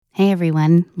Hey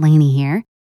everyone, Lanie here.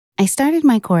 I started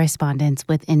my correspondence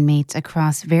with inmates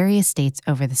across various states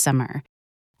over the summer.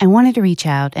 I wanted to reach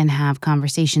out and have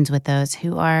conversations with those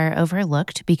who are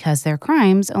overlooked because their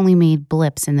crimes only made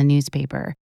blips in the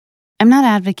newspaper. I'm not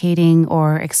advocating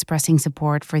or expressing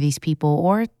support for these people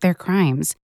or their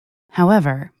crimes.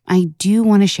 However, I do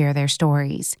want to share their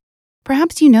stories.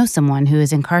 Perhaps you know someone who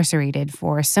is incarcerated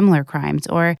for similar crimes,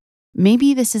 or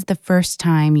maybe this is the first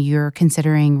time you're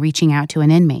considering reaching out to an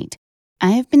inmate.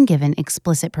 I have been given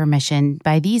explicit permission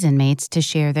by these inmates to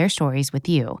share their stories with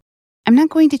you. I'm not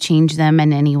going to change them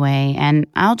in any way, and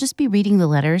I'll just be reading the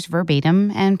letters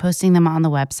verbatim and posting them on the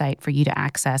website for you to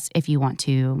access if you want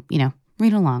to,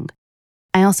 read along.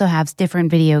 I also have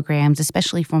different videograms,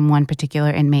 especially from one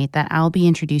particular inmate that I'll be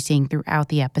introducing throughout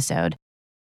the episode.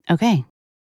 Okay,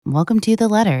 welcome to the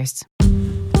letters.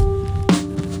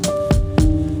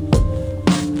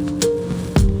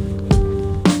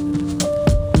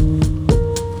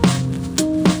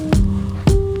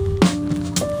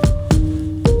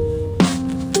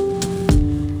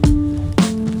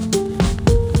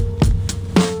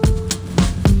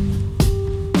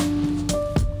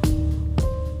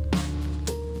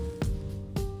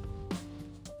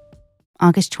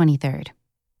 August 23rd.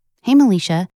 Hey,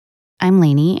 Militia. I'm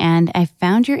Lanie, and I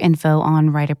found your info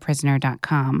on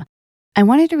writeaprisoner.com. I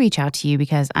wanted to reach out to you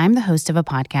because I'm the host of a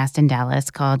podcast in Dallas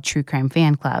called True Crime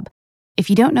Fan Club. If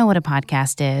you don't know what a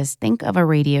podcast is, think of a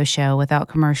radio show without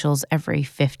commercials every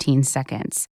 15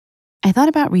 seconds. I thought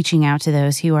about reaching out to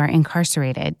those who are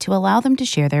incarcerated to allow them to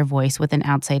share their voice with an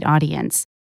outside audience.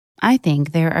 I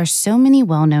think there are so many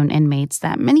well-known inmates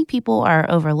that many people are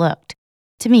overlooked.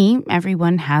 To me,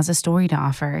 everyone has a story to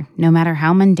offer, no matter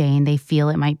how mundane they feel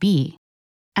it might be.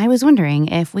 I was wondering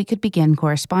if we could begin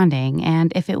corresponding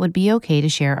and if it would be okay to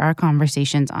share our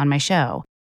conversations on my show.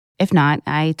 If not,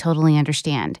 I totally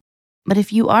understand. But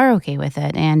if you are okay with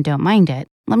it and don't mind it,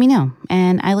 let me know,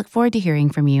 and I look forward to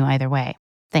hearing from you either way.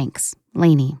 Thanks,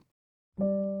 Lanie.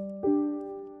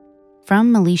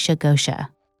 From Militia Gosha,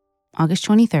 August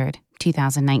 23rd,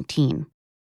 2019.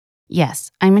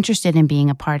 Yes, I'm interested in being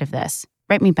a part of this.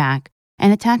 Write me back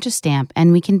and attach a stamp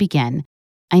and we can begin.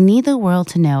 I need the world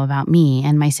to know about me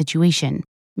and my situation.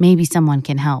 Maybe someone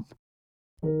can help.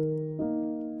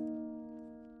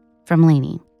 From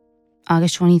Lanie,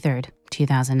 August 23rd,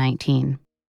 2019.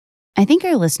 I think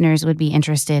our listeners would be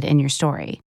interested in your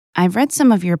story. I've read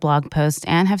some of your blog posts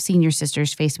and have seen your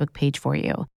sister's Facebook page for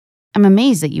you. I'm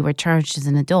amazed that you were charged as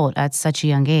an adult at such a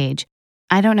young age.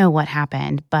 I don't know what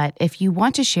happened, but if you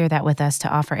want to share that with us to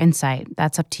offer insight,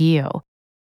 that's up to you.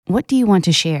 What do you want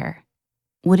to share?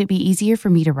 Would it be easier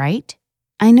for me to write?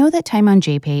 I know that time on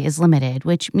JPay is limited,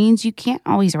 which means you can't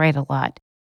always write a lot.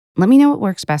 Let me know what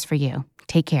works best for you.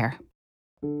 Take care.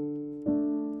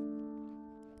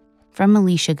 From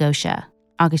Militia Gosha,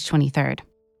 August 23rd.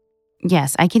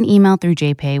 Yes, I can email through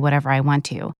JPay whatever I want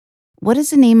to. What is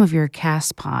the name of your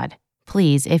cast pod?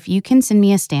 Please, if you can send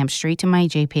me a stamp straight to my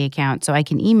JPay account so I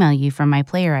can email you from my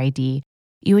player ID,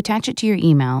 you attach it to your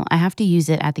email. I have to use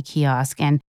it at the kiosk,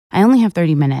 and I only have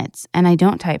 30 minutes, and I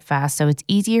don't type fast, so it's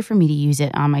easier for me to use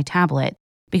it on my tablet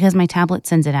because my tablet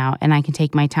sends it out and I can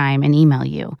take my time and email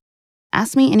you.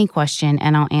 Ask me any question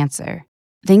and I'll answer.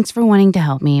 Thanks for wanting to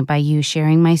help me by you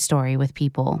sharing my story with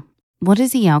people. What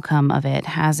is the outcome of it?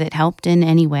 Has it helped in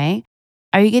any way?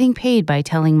 Are you getting paid by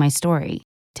telling my story?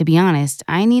 To be honest,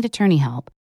 I need attorney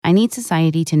help. I need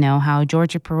society to know how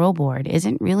Georgia Parole Board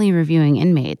isn't really reviewing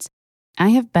inmates.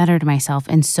 I have bettered myself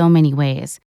in so many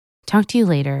ways. Talk to you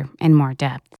later in more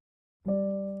depth.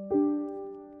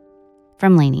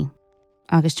 From Lanie,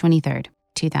 August 23rd,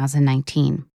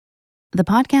 2019. The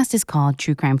podcast is called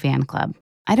True Crime Fan Club.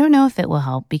 I don't know if it will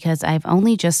help because I've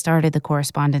only just started the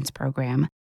correspondence program.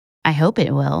 I hope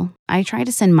it will. I try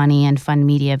to send money and fund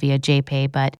media via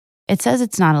JPay, but it says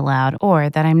it's not allowed or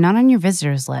that I'm not on your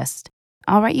visitors list.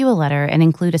 I'll write you a letter and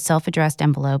include a self-addressed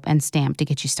envelope and stamp to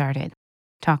get you started.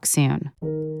 Talk soon.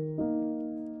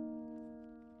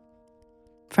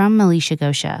 From Militia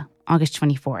Gosha, August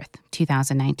 24th,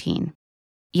 2019.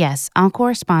 Yes, I'll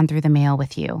correspond through the mail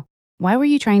with you. Why were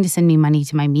you trying to send me money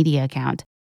to my media account?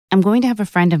 I'm going to have a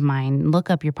friend of mine look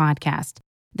up your podcast.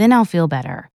 Then I'll feel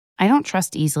better. I don't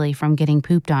trust easily from getting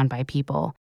pooped on by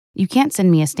people. You can't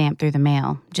send me a stamp through the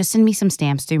mail. Just send me some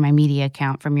stamps through my media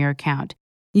account from your account.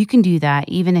 You can do that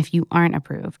even if you aren't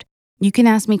approved. You can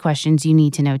ask me questions you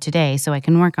need to know today so I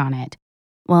can work on it.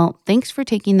 Well, thanks for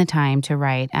taking the time to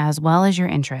write as well as your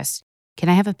interest. Can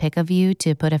I have a pic of you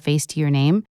to put a face to your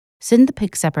name? Send the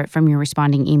pic separate from your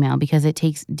responding email because it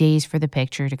takes days for the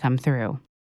picture to come through.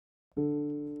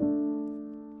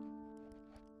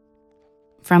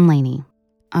 From Lanie,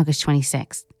 August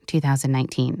 26th,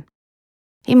 2019.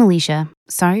 Hey, Melisha,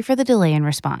 sorry for the delay in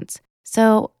response.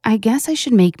 So, I guess I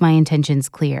should make my intentions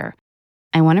clear.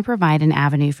 I want to provide an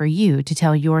avenue for you to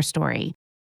tell your story.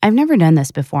 I've never done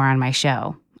this before on my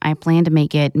show. I plan to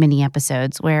make it mini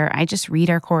episodes where I just read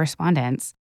our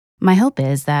correspondence. My hope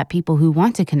is that people who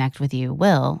want to connect with you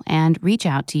will and reach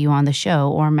out to you on the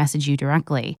show or message you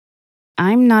directly.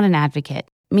 I'm not an advocate,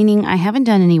 meaning I haven't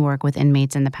done any work with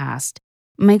inmates in the past.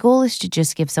 My goal is to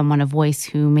just give someone a voice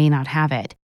who may not have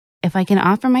it. If I can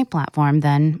offer my platform,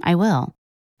 then I will.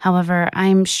 However,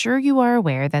 I'm sure you are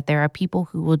aware that there are people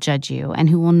who will judge you and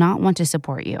who will not want to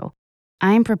support you.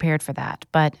 I'm prepared for that,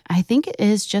 but I think it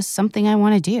is just something I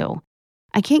want to do.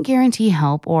 I can't guarantee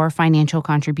help or financial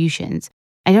contributions.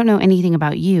 I don't know anything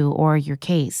about you or your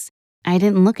case. I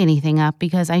didn't look anything up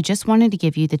because I just wanted to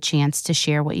give you the chance to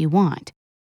share what you want.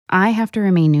 I have to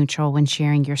remain neutral when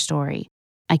sharing your story.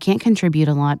 I can't contribute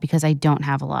a lot because I don't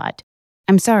have a lot.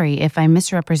 I'm sorry if I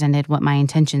misrepresented what my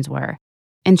intentions were.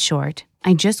 In short,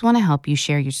 I just want to help you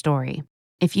share your story.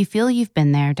 If you feel you've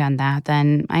been there, done that,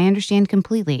 then I understand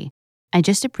completely. I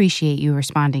just appreciate you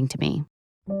responding to me.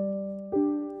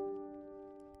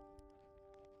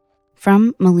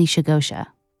 From Melisha Gosha,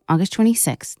 August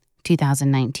 26,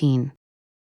 2019.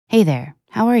 Hey there,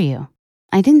 how are you?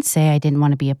 I didn't say I didn't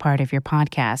want to be a part of your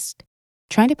podcast.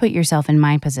 Try to put yourself in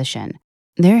my position.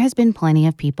 There has been plenty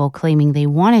of people claiming they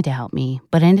wanted to help me,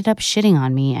 but ended up shitting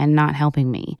on me and not helping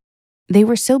me. They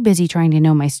were so busy trying to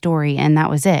know my story and that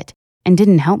was it, and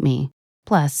didn't help me.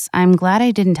 Plus, I'm glad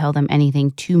I didn't tell them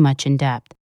anything too much in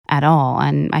depth at all,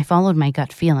 and I followed my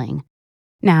gut feeling.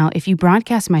 Now, if you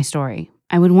broadcast my story,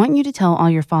 I would want you to tell all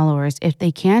your followers if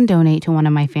they can donate to one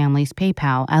of my family's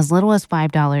PayPal as little as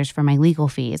 $5 for my legal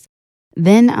fees.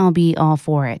 Then I'll be all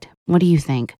for it. What do you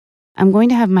think? I'm going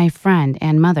to have my friend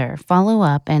and mother follow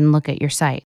up and look at your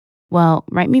site. Well,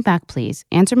 write me back, please.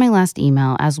 Answer my last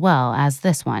email as well as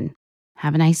this one.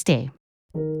 Have a nice day.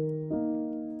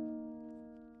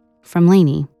 From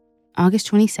Lanie, August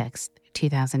 26th,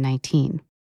 2019.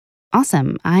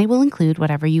 Awesome. I will include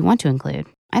whatever you want to include.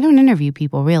 I don't interview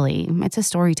people, really. It's a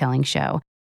storytelling show.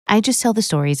 I just tell the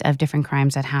stories of different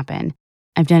crimes that happen.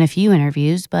 I've done a few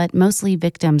interviews, but mostly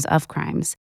victims of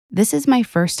crimes. This is my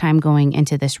first time going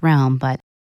into this realm, but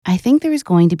I think there is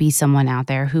going to be someone out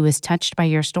there who is touched by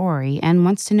your story and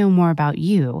wants to know more about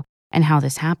you and how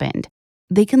this happened.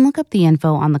 They can look up the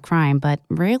info on the crime, but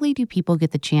rarely do people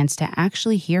get the chance to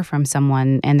actually hear from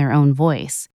someone in their own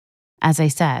voice. As I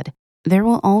said, there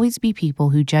will always be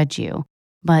people who judge you,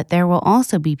 but there will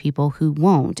also be people who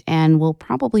won't and will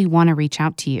probably want to reach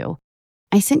out to you.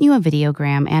 I sent you a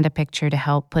videogram and a picture to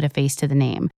help put a face to the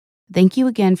name. Thank you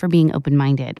again for being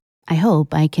open-minded. I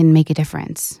hope I can make a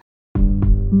difference.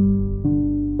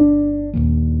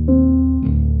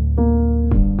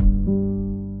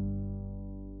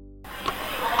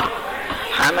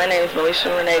 Hi, my name is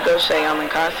Melisha Renee Gosha. I'm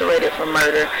incarcerated for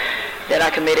murder that I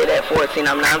committed at 14.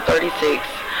 I'm now 36.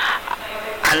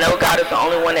 I know God is the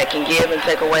only one that can give and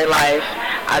take away life.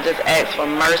 I just ask for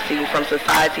mercy from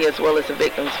society as well as the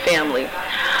victim's family.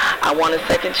 I want a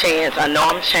second chance. I know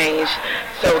I'm changed,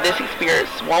 so this experience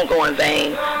won't go in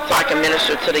vain, so I can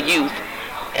minister to the youth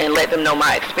and let them know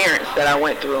my experience that I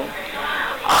went through.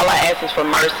 All I ask is for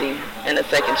mercy and a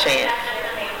second chance.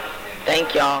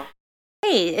 Thank y'all.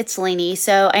 Hey, it's Lanie.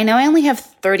 So I know I only have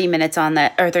 30 minutes on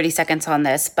that, or 30 seconds on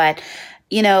this, but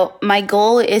my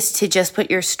goal is to just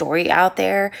put your story out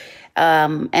there.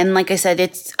 And like I said,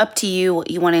 it's up to you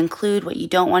what you want to include, what you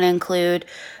don't want to include.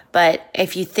 But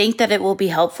if you think that it will be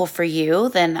helpful for you,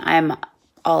 then I'm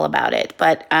all about it.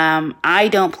 But I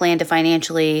don't plan to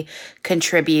financially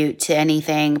contribute to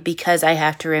anything because I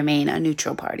have to remain a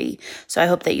neutral party. So I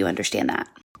hope that you understand that.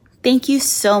 Thank you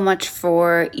so much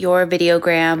for your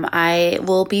videogram. I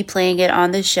will be playing it on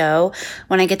the show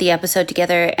when I get the episode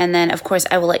together. And then, of course,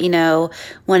 I will let you know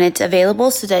when it's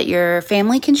available so that your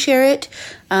family can share it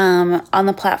on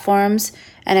the platforms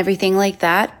and everything like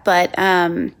that. But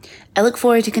I look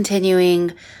forward to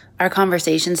continuing our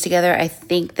conversations together. I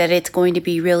think that it's going to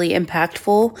be really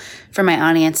impactful for my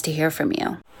audience to hear from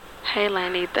you. Hey,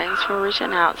 Lanie, thanks for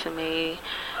reaching out to me.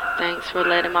 Thanks for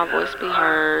letting my voice be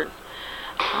heard.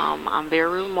 I'm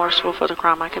very remorseful for the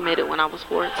crime I committed when I was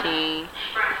 14.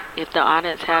 If the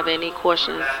audience have any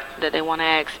questions that they want to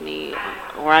ask me,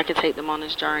 or I could take them on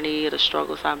this journey, the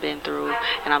struggles I've been through,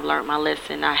 and I've learned my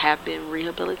lesson, I have been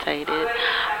rehabilitated.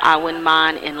 I wouldn't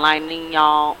mind enlightening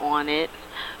y'all on it.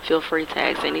 Feel free to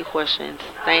ask any questions.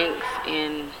 Thanks,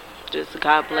 and just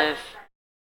God bless.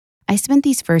 I spent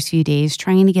these first few days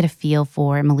trying to get a feel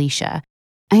for Melisha.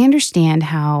 I understand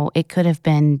how it could have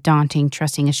been daunting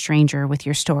trusting a stranger with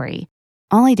your story.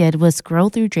 All I did was scroll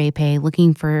through JPay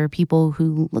looking for people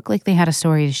who looked like they had a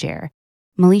story to share.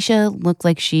 Militia looked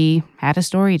like she had a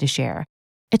story to share.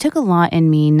 It took a lot in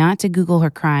me not to Google her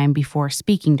crime before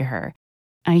speaking to her.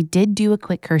 I did do a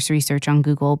quick cursory search on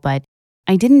Google, but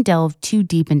I didn't delve too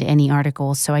deep into any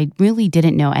articles, so I really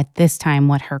didn't know at this time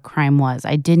what her crime was.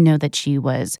 I did know that she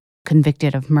was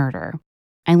convicted of murder.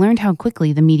 I learned how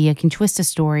quickly the media can twist a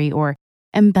story or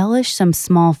embellish some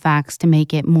small facts to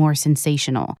make it more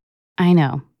sensational. I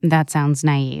know, that sounds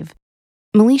naive.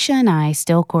 Militia and I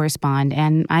still correspond,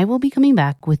 and I will be coming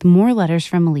back with more letters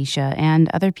from Militia and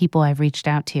other people I've reached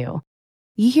out to.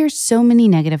 You hear so many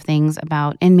negative things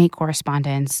about inmate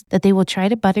correspondence that they will try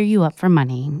to butter you up for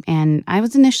money, and I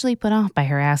was initially put off by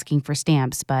her asking for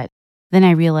stamps, but then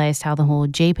I realized how the whole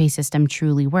JPay system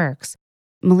truly works.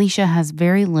 Militia has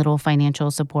very little financial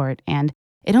support, and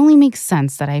it only makes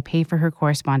sense that I pay for her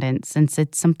correspondence since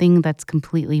it's something that's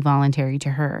completely voluntary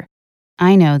to her.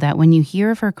 I know that when you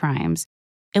hear of her crimes,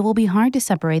 it will be hard to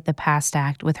separate the past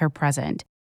act with her present,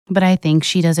 but I think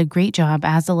she does a great job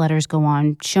as the letters go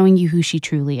on showing you who she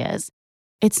truly is.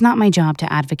 It's not my job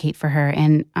to advocate for her,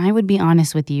 and I would be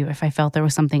honest with you if I felt there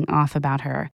was something off about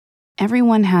her.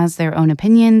 Everyone has their own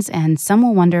opinions, and some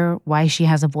will wonder why she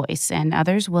has a voice, and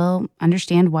others will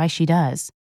understand why she does.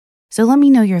 So let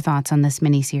me know your thoughts on this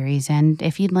miniseries and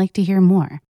if you'd like to hear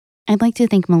more. I'd like to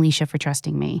thank Militia for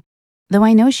trusting me. Though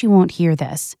I know she won't hear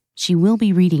this, she will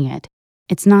be reading it.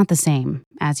 It's not the same,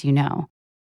 as you know.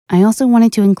 I also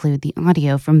wanted to include the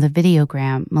audio from the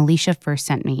videogram Militia first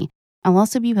sent me. I'll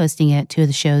also be posting it to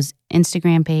the show's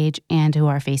Instagram page and to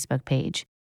our Facebook page.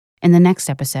 In the next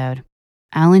episode,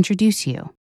 I'll introduce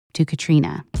you to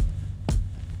Katrina.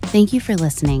 Thank you for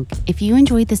listening. If you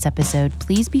enjoyed this episode,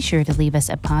 please be sure to leave us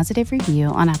a positive review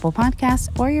on Apple Podcasts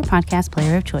or your podcast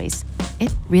player of choice.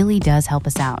 It really does help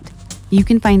us out. You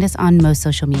can find us on most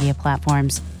social media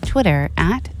platforms, Twitter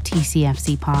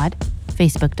 @TCFCPod,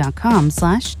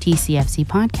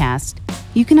 Facebook.com/TCFCPodcast.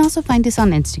 You can also find us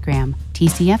on Instagram,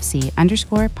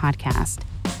 TCFC_podcast.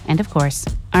 And of course,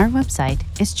 our website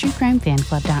is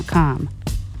TrueCrimeFanClub.com.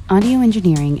 Audio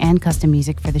engineering and custom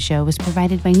music for the show was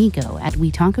provided by Nico at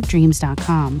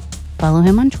WeTalkOfDreams.com. Follow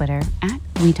him on Twitter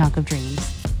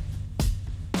 @WeTalkOfDreams.